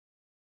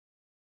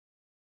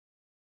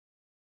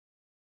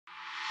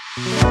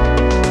Video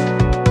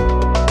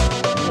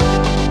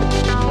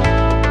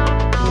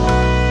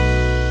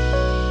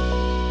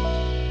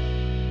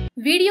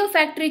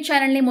factory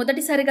channel ని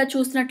మొదటిసారిగా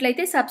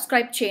చూస్తున్నట్లయితే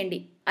సబ్స్క్రైబ్ చేయండి.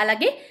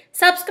 అలాగే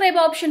సబ్స్క్రైబ్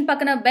ఆప్షన్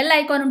పక్కన బెల్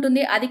ఐకాన్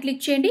ఉంటుంది, అది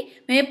క్లిక్ చేయండి.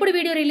 మేము ఎప్పుడు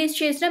వీడియో రిలీజ్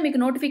చేసినా మీకు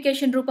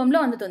నోటిఫికేషన్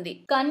రూపంలో అందుతుంది.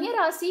 కన్య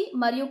రాశి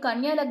మరియు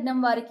కన్యా లగ్నం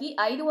వారికి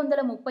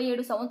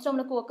 537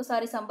 సంవత్సరములకు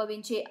ఒకసారి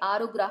సంభవించే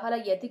 6 గ్రహాల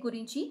యతి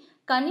గురించి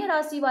కన్య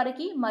రాశి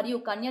వారికి మరియు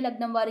కన్యా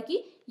లగ్నం వారికి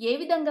ఏ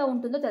విధంగా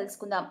ఉంటుందో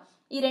తెలుసుకుందాం.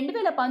 ఈ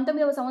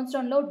 2019వ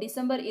సంవత్సరంలో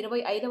డిసెంబర్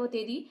 25వ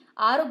తేదీ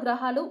 6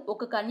 గ్రహాలు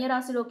ఒక కన్య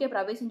రాశిలోకే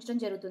ప్రవేశించడం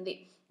జరుగుతుంది.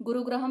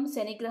 గురుగ్రహం,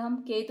 శనిగ్రహం,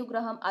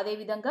 కేతుగ్రహం,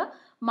 అదేవిధంగా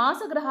మాస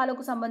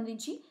గ్రహాలకు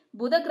సంబంధించి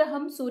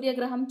బుధగ్రహం,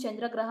 సూర్యగ్రహం,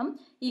 చంద్రగ్రహం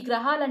ఈ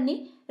గ్రహాలన్నీ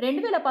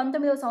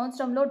 2019వ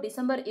సంవత్సరంలో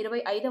డిసెంబర్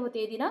 25వ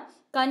తేదీన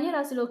కన్య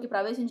రాశిలోకి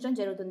ప్రవేశించడం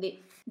జరుగుతుంది.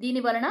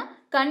 దీని వలన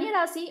కన్య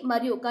రాశి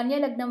మరియు కన్యా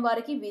లగ్నం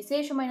వారికి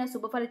విశేషమైన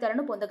శుభ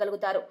ఫలితాలను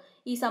పొందగలుగుతారు.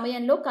 ఈ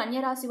సమయంలో కన్య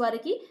రాశి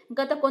వారికి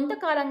గత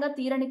కొంతకాలంగా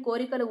తీరని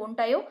కోరికలు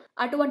ఉంటాయో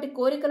అటువంటి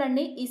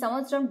కోరికలన్నీ ఈ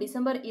సంవత్సరం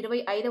డిసెంబర్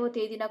 25వ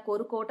తేదీన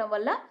కోరుకోవటం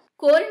వల్ల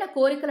కోరిన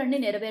కోరికలన్నీ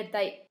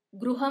నెరవేరుతాయి.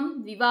 గృహం,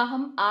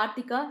 వివాహం,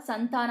 ఆర్థిక,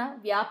 సంతాన,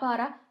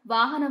 వ్యాపార,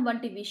 వాహనం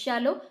వంటి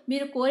విషయాల్లో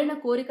మీరు కోరిన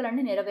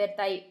కోరికలన్నీ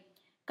నెరవేరుతాయి.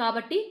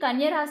 కాబట్టి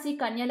కన్యరాశి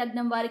కన్యా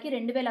లగ్నం వారికి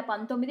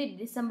 2019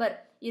 డిసెంబర్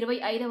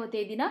 25వ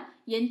తేదీన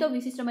ఎంతో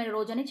విశిష్టమైన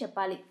రోజని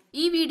చెప్పాలి.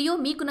 ఈ వీడియో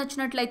మీకు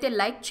నచ్చినట్లయితే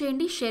లైక్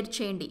చేయండి, షేర్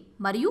చేయండి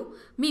మరియు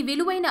మీ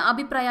విలువైన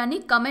అభిప్రాయాన్ని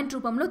కామెంట్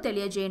రూపంలో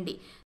తెలియజేయండి.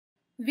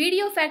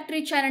 వీడియో ఫ్యాక్టరీ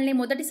ఛానల్ ని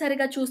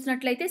మొదటిసారిగా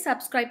చూస్తున్నట్లయితే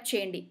సబ్స్క్రైబ్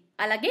చేయండి.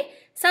 అలాగే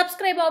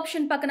సబ్స్క్రైబ్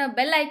ఆప్షన్ పక్కన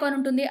బెల్ ఐకాన్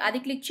ఉంటుంది, అది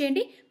క్లిక్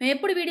చేయండి. మేము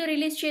ఎప్పుడు వీడియో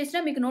రిలీజ్ చేసినా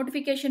మీకు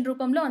నోటిఫికేషన్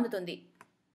రూపంలో అందుతుంది.